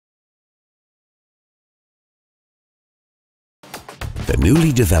The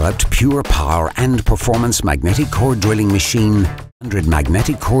newly developed pure power and performance magnetic core drilling machine, 100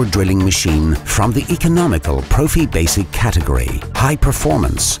 magnetic core drilling machine from the economical MABasic category. High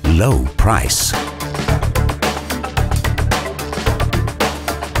performance, low price.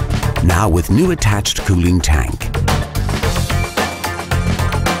 Now with new attached cooling tank.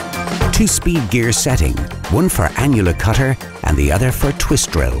 2-speed gear setting, one for annular cutter and the other for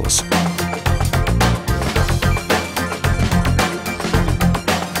twist drills.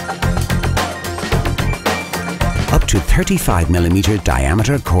 Up to 35mm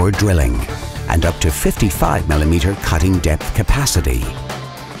diameter core drilling and up to 55mm cutting depth capacity.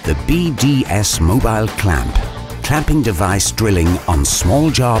 The BDS mobile clamp, clamping device drilling on small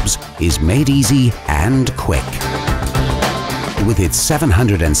jobs, is made easy and quick. With its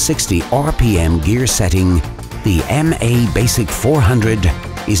 760 RPM gear setting, the MABasic 400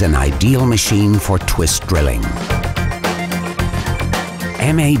 is an ideal machine for twist drilling.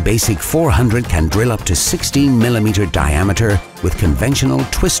 MABasic 400 can drill up to 16mm diameter with conventional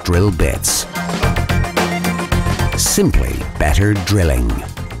twist drill bits. Simply better drilling.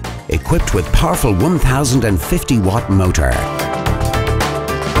 Equipped with powerful 1050 watt motor.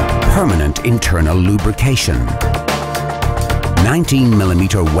 Permanent internal lubrication.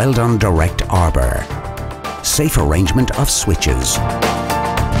 19mm weld-on direct arbor. Safe arrangement of switches.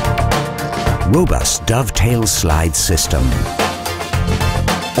 Robust dovetail slide system.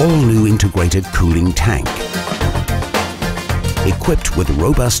 All-new integrated cooling tank. Equipped with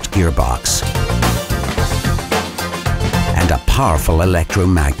robust gearbox. And a powerful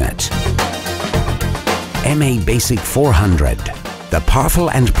electromagnet. MABasic 400. The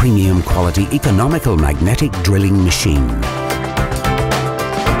powerful and premium quality economical magnetic drilling machine.